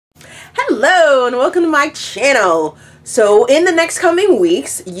Hello and welcome to my channel. So in the next coming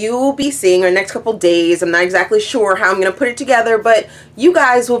weeks, you will be seeing, or next couple days, I'm not exactly sure how I'm going to put it together, but you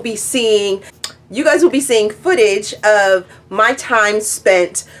guys will be seeing footage of my time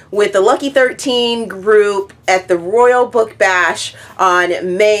spent with the Lucky 13 group at the Royal Book Bash on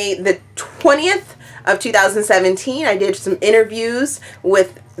May the 20th of 2017. I did some interviews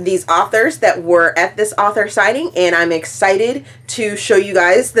with these authors that were at this author signing, and I'm excited to show you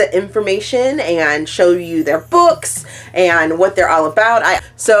guys the information and show you their books and what they're all about.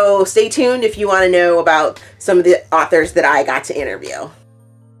 So stay tuned if you want to know about some of the authors that I got to interview.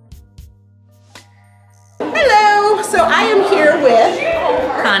 Hello, so I am here with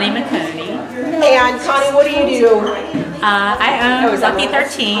Connie McConey. And Connie, what do you do? I own Lucky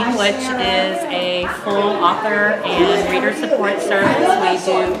 13, which is a full author and reader support service. We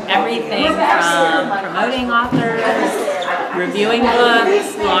do everything from promoting authors, reviewing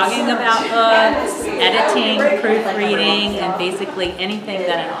books, blogging about books, editing, proofreading, and basically anything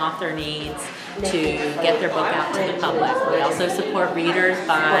that an author needs to get their book out to the public. We also support readers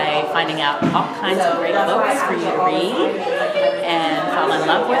by finding out all kinds of great books for you to read and fall in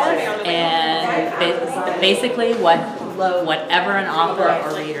love with, and basically whatever an author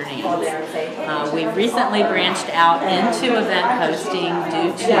or reader needs. We've recently branched out into event hosting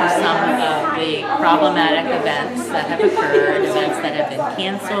due to some of the problematic events that have occurred, events that have been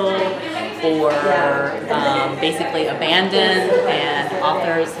canceled or basically abandoned, and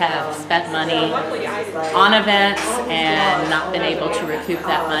authors have spent money on events and not been able to recoup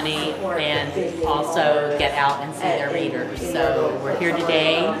that money and also get out and see their readers. So we're here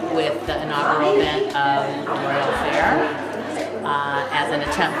today with the inaugural event of the Royal Fair as an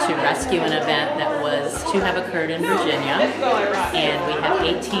attempt to rescue an event that was to have occurred in Virginia, and we have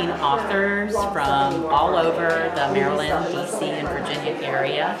 18 authors from all over the Maryland, DC, and Virginia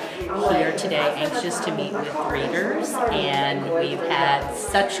area here today, anxious to meet with readers, and we've had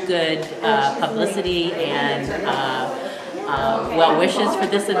such good publicity and well wishes for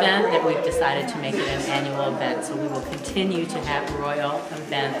this event that we've decided to make it an annual event, so we will continue to have royal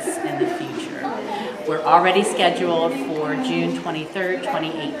events in the future. We're already scheduled for June 23rd,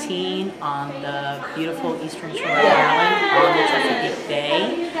 2018 on the beautiful Eastern Shore of Maryland on the Chesapeake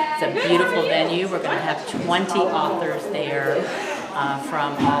Bay. It's a beautiful venue. We're going to have 20 authors there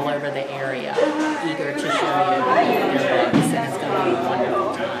from all over the area, eager to show you their books, and it's going to be a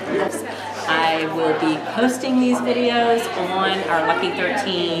wonderful time. I will be posting these videos on our Lucky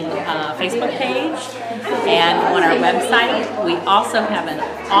 13 Facebook page and on our website. We also have an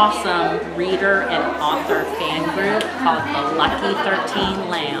awesome reader and author fan group called the Lucky 13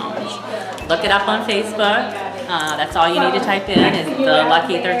 Lounge. Look it up on Facebook. That's all you need to type in is the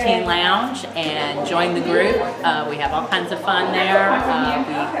Lucky 13 Lounge and join the group. We have all kinds of fun there.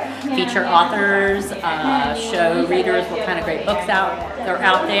 We feature authors, show readers what kind of great books are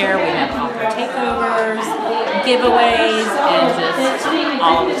out there. We have author takeovers, giveaways, and just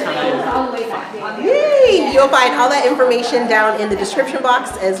all the time. Yay! You'll find all that information down in the description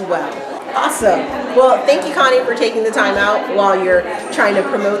box as well. Awesome. Well, thank you, Connie, for taking the time out while you're trying to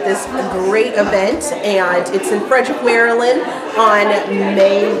promote this great event. And it's in Frederick, Maryland on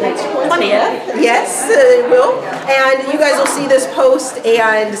May the 20th. Yes, it will. And you guys will see this post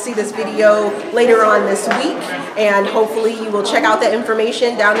and see this video later on this week. And hopefully you will check out that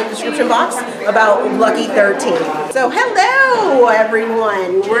information down in the description box about Lucky 13. So hello,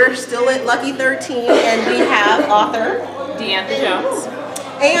 everyone. We're still at Lucky 13, and we have author Deantha Jones.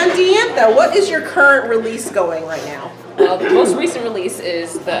 And Deantha, what is your current release going right now? The most recent release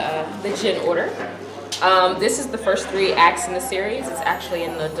is the Gin Order. This is the first 3 acts in the series. It's actually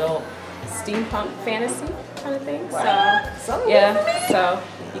an adult steampunk fantasy kind of thing. So yeah, so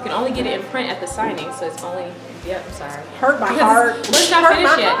you can only get it in print at the signing. So it's only, yep, I'm sorry. Hurt my heart. It's not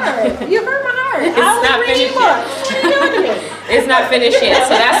finished yet. You hurt my heart. It's not finished yet. What are you doing to me? It's not finished yet,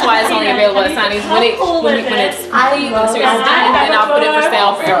 so that's why it's only available at signings. When it's complete, when the series is done, then I'll put it for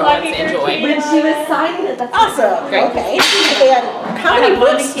sale for everyone to enjoy. When she was signing it, that's awesome. Great. Okay. And how many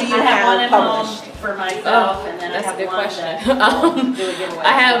books do you have published? For myself, and then that's I have a good one question. to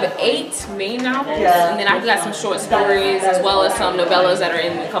I have 8 main novels, and then I've got some short stories as well as some novellas that are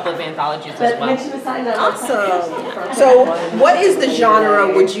in a couple of anthologies as well. Awesome. So what is the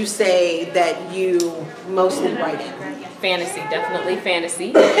genre, would you say, that you mostly write in? Fantasy, definitely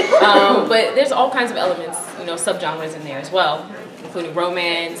fantasy. But there's all kinds of elements, you know, subgenres in there as well, including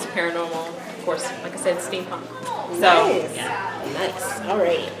romance, paranormal, of course, like I said, steampunk. So, nice. Yeah. Nice. All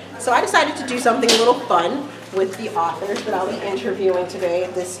right. So I decided to do something a little fun with the authors that I'll be interviewing today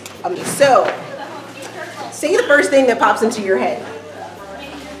at this. So, say the first thing that pops into your head.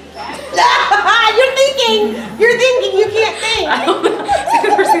 You're thinking. You can't think. I don't know.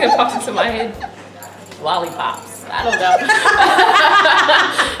 The first thing that pops into my head, lollipops. I don't know.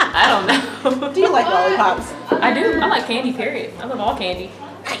 I don't know. Do you like lollipops? I do. I like candy, period. I love all candy.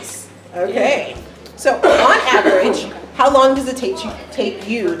 Nice. Okay. So on average, how long does it take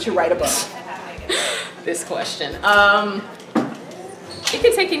you to write a book? This question. It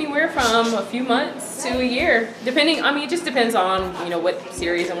could take anywhere from a few months to a year, depending. I mean, it just depends on what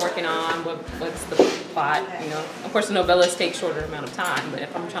series I'm working on, what's the plot. Of course, the novellas take shorter amount of time, but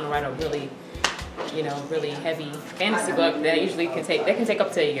if I'm trying to write a really heavy fantasy book, that usually can take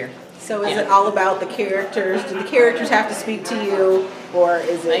up to a year. So is it all about the characters? Do the characters have to speak to you, or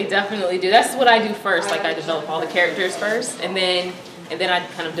is it? They definitely do. That's what I do first. Like I develop all the characters first, and then I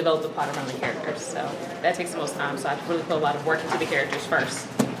kind of develop the plot around the characters. So that takes the most time. So I really put a lot of work into the characters first.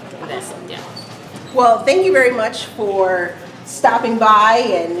 And then, Well, thank you very much for stopping by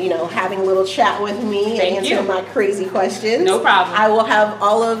and having a little chat with me and answering my crazy questions. No problem. I will have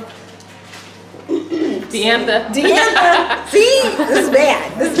all of Deantha. See, this is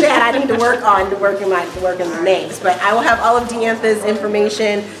bad. I need to work on the names, but I will have all of Deantha's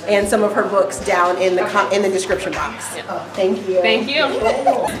information and some of her books down in the description box. Yeah. Thank you. Thank you.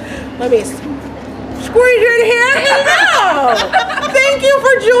 Let me squeeze you in here. Hello. Thank you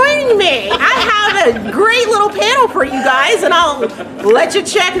for joining me. I have a great little panel for you guys, and I'll let you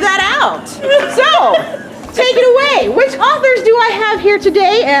check that out. So, take it away. Which authors do I have here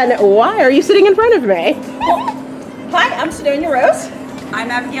today, and why are you sitting in front of me? Hi, I'm Sidonia Rose. I'm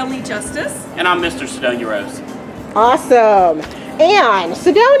Abigail Lee Justice. And I'm Mr. Sidonia Rose. Awesome. And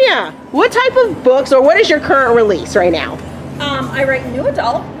Sidonia, what type of books, or what is your current release right now? I write new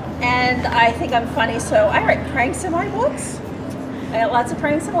adult, and I think I'm funny, so I write pranks in my books. I got lots of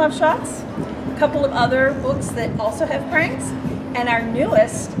pranks and love shots. A couple of other books that also have pranks. And our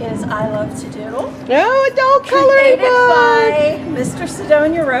newest is I Love to Doodle. Oh, adult coloring book. By Mr.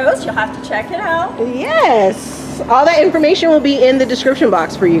 Sidonia Rose. You'll have to check it out. Yes. All that information will be in the description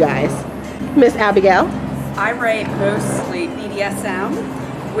box for you guys. Miss Abigail. I write mostly BDSM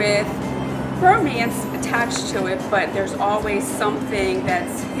with romance attached to it, but there's always something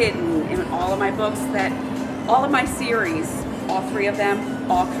that's hidden in all of my books, that all of my series, all three of them,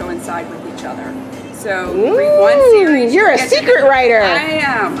 all coincide with each other. So read one series. You're a secret writer. I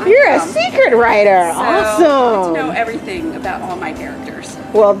am. You're a secret writer. So awesome. I like to know everything about all my characters.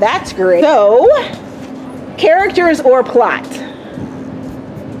 Well, that's great. So, characters or plot?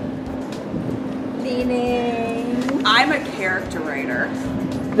 Meaning? I'm a character writer.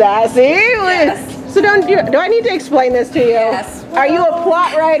 That's it. Yes. So do I need to explain this to you? Yes. Are you a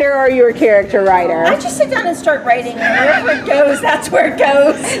plot writer or are you a character writer? I just sit down and start writing, and wherever it goes, that's where it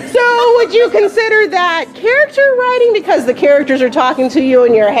goes. So would you consider that character writing because the characters are talking to you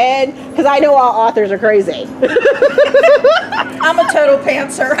in your head? Because I know all authors are crazy. I'm a total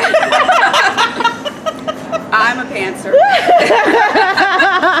pantser. I'm a pantser.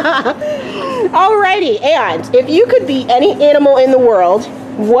 Alrighty, and if you could be any animal in the world,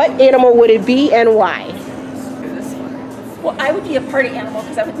 what animal would it be and why? Well, I would be a party animal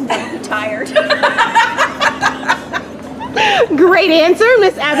because I would never be tired. Great answer,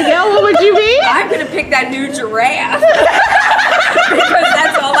 Miss Abigail. What would you be? I'm going to pick that new giraffe. Because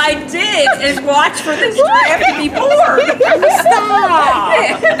that's all I did is watch for this giraffe to be born. Stop!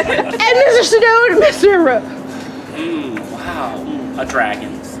 And Mr. Sedona, Mr. Wow. A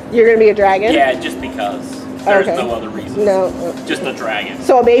dragon. You're going to be a dragon? Yeah, just because. There's no other reason. No. Just a dragon.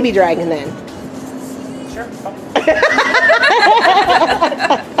 So a baby dragon then? Sure.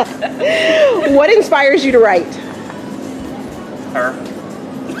 What inspires you to write? Her.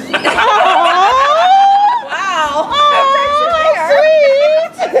 Wow.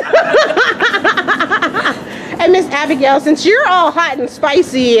 Sweet. And Miss Abigail, since you're all hot and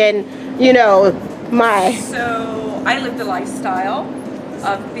spicy and, So, I live the lifestyle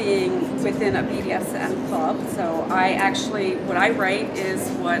of being within a BDSM club. So what I write is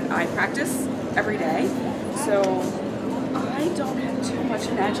what I practice every day. So I don't have too much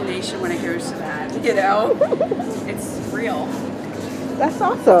imagination when it goes to that, It's real. That's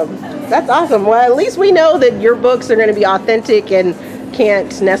awesome. That's awesome. Well, at least we know that your books are going to be authentic and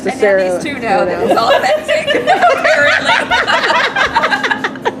can't necessarily... And these two know that it's authentic, apparently.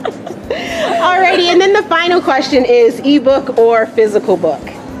 Alrighty, and then the final question is ebook or physical book?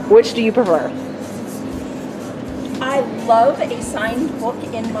 Which do you prefer? I love a signed book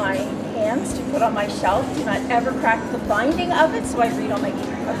in my hands to put on my shelf. Do not ever crack the binding of it, so I read on my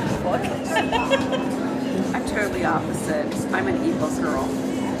ebook. I'm totally opposite. I'm an ebook girl.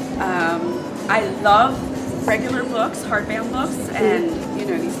 I love regular books, hardbound books, and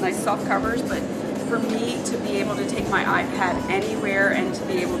these nice soft covers, but for me to be able to take my iPad anywhere and to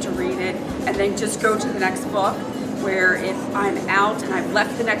be able to read it and then just go to the next book, where if I'm out and I've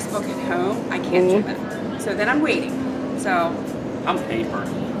left the next book at home, I can't do it. So then I'm waiting. So I'm paper.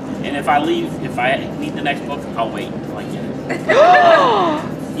 And if I need the next book, I'll wait until I get it.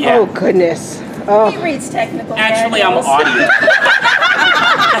 Yeah. Oh, goodness. Oh. He reads technical Actually, I'm manuals. audio.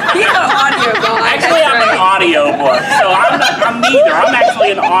 he's an audio guy. Actually, I'm an audio book. So I'm neither. I'm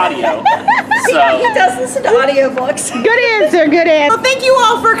actually an audio. So He does listen to audiobooks. Good answer, good answer. Well, thank you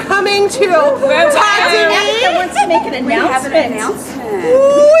all for coming to talk to me. Abigail wants to make an We have announcement. an announcement.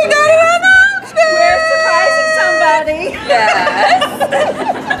 Ooh, we got an announcement. We're surprising somebody. Yes.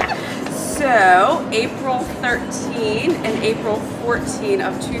 So, April 13 and April 14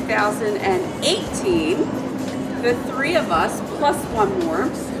 of 2018, the three of us, plus one more,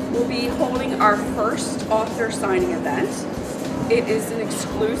 will be holding our first author signing event. It is an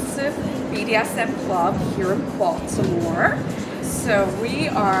exclusive BDSM club here in Baltimore. So we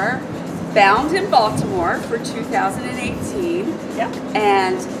are bound in Baltimore for 2018. Yep.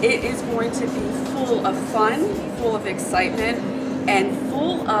 And it is going to be full of fun, full of excitement, and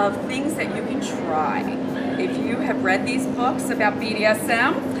full of things that you can try. If you have read these books about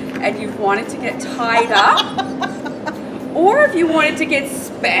BDSM and you've wanted to get tied up, or if you wanted to get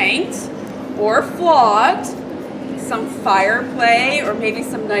spanked or flogged, some fire play or maybe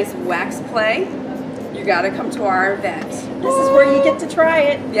some nice wax play, you gotta come to our event. This is where you get to try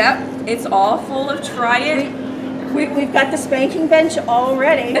it. Yep, it's all full of try it. We've got the spanking bench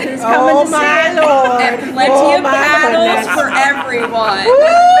already. Who's coming Oh, to my see it? Lord. And plenty Oh, of my paddles goodness. for everyone.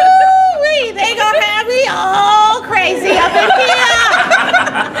 Woo-wee, they gonna have me all crazy up in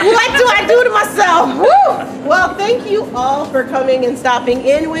here. What do I do to myself? Woo! Well, thank you all for coming and stopping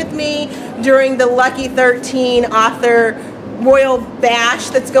in with me during the Lucky 13 Author Royal Bash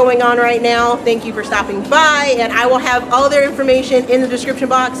that's going on right now. Thank you for stopping by, and I will have all their information in the description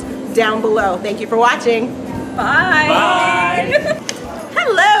box down below. Thank you for watching. Bye. bye.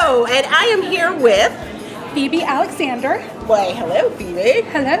 Hello, and I am here with Phoebe Alexander. Why, hello, Phoebe.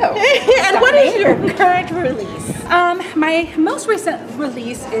 Hello. And what is your current release? My most recent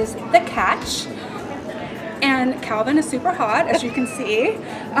release is The Catch. And Calvin is super hot, as you can see.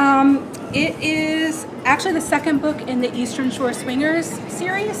 It is actually the second book in the Eastern Shore Swingers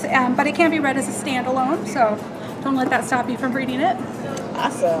series, but it can be read as a standalone, so don't let that stop you from reading it.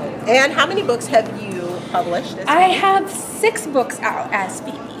 Awesome. And how many books have you published? I have 6 books out as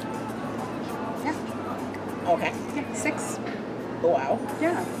Phoebe. Yeah, Okay. yeah, 6. Wow.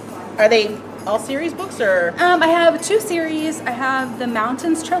 Yeah. Are they all series books or? I have 2 series. I have the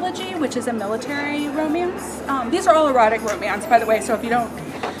Mountains trilogy, which is a military romance. These are all erotic romance, by the way. So if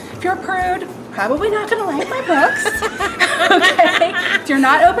you're a prude, probably not going to like my books. Okay. If you're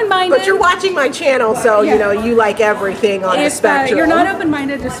not open-minded, But you're watching my channel, so you know you like everything on the if spectrum. you're not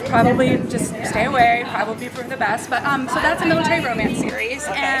open-minded, just stay away. Probably for the best. But so that's a military romance series,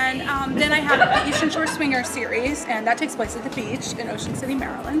 and then I have the Eastern Shore Swinger series, and that takes place at the beach in Ocean City,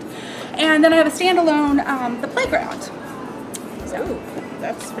 Maryland. And then I have a standalone, The Playground. So. Ooh,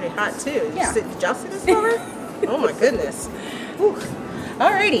 that's pretty hot too. Yeah. Did y'all see this cover? Oh my goodness. Whew.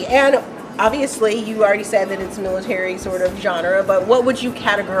 Alrighty, and obviously you already said that it's military sort of genre, but what would you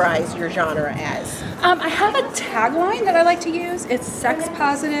categorize your genre as? I have a tagline that I like to use. It's sex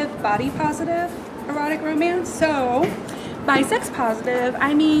positive, body positive erotic romance. So by sex positive,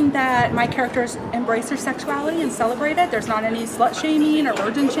 I mean that my characters embrace their sexuality and celebrate it. There's not any slut shaming or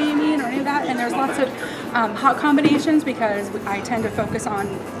virgin shaming or any of that. And there's lots of hot combinations because I tend to focus on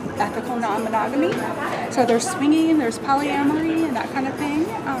ethical non-monogamy. So there's swinging, there's polyamory and that kind of thing,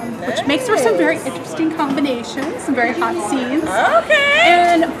 which makes for some very interesting combinations, some very hot scenes. Okay.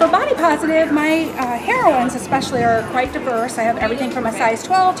 And for body positive, my heroines especially are quite diverse. I have everything from a size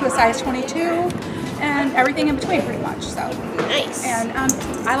 12 to a size 22 and everything in between pretty much. So Nice. and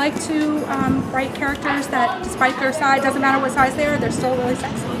I like to write characters that despite their size, doesn't matter what size they are, they're still really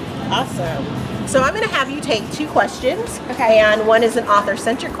sexy. Awesome. So I'm going to have you take 2 questions. Okay. And one is an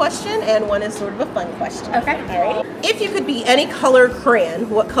author-centric question, and one is sort of a fun question. Okay. All right. If you could be any color crayon,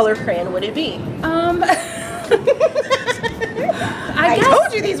 what color crayon would it be? I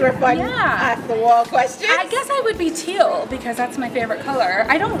told you these were fun, Yeah. off-the-wall questions. I guess I would be teal because that's my favorite color.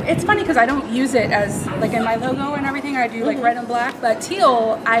 It's funny because I don't use it as like in my logo and everything. I do like red and black, but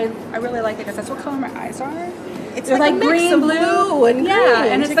teal, I really like it because that's what color my eyes are. It's They're like a mix green, of blue, blue and yeah,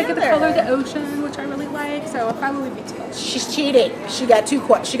 green and it's like the together. color of the ocean, which I really like. So I probably would be teal. She's cheating. She got two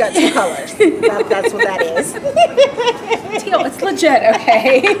colors. That's what that is. Teal, it's legit,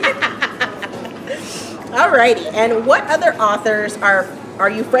 okay? Alrighty. And what other authors are are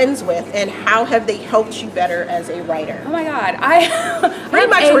you friends with, and how have they helped you better as a writer? Oh my God, I pretty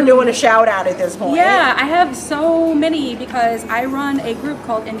much we're doing a shout out at this point. Yeah, I have so many because I run a group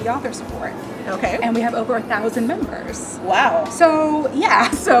called Indie Author Support. Okay. And we have over 1,000 members. Wow. So yeah,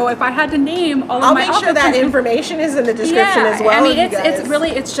 so if I had to name all I'll of my make sure that information is in the description as well. I mean,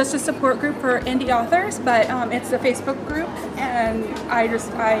 it's just a support group for indie authors, but it's a Facebook group, and I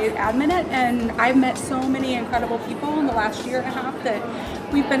admin it, and I've met so many incredible people in the last year and a half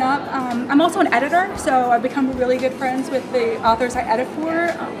that we've been up. I'm also an editor, so I've become really good friends with the authors I edit for.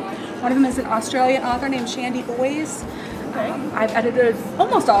 One of them is an Australian author named Shandy Boys. I've edited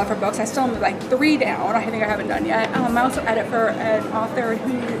almost all of her books. I still have like 3 down. I think I haven't done yet. I also edit for an author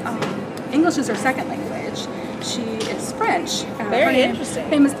who English is her second language. She is French. Very interesting. Her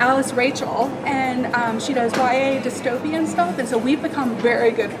name is Alice Rachel, and she does YA dystopian stuff, and so we've become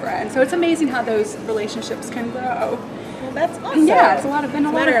very good friends. So it's amazing how those relationships can grow. Well, that's awesome. Yeah, it's a lot of fun.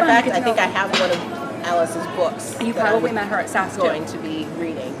 Matter of fact, I think I have one of Alice's books. You probably met her at SAS going to be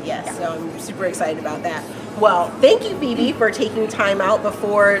reading. Yes, yeah. So I'm super excited about that. Well, thank you, Phoebe, for taking time out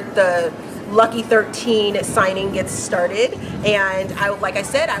before the Lucky 13 signing gets started. And like I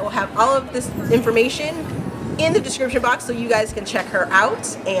said, I will have all of this information in the description box so you guys can check her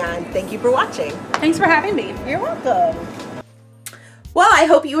out. And thank you for watching. Thanks for having me. You're welcome. Well, I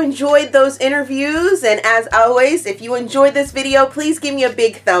hope you enjoyed those interviews. And as always, if you enjoyed this video, please give me a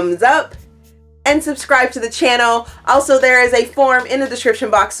big thumbs up and subscribe to the channel. Also, there is a form in the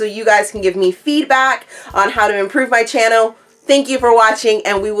description box so you guys can give me feedback on how to improve my channel. Thank you for watching,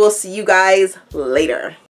 and we will see you guys later.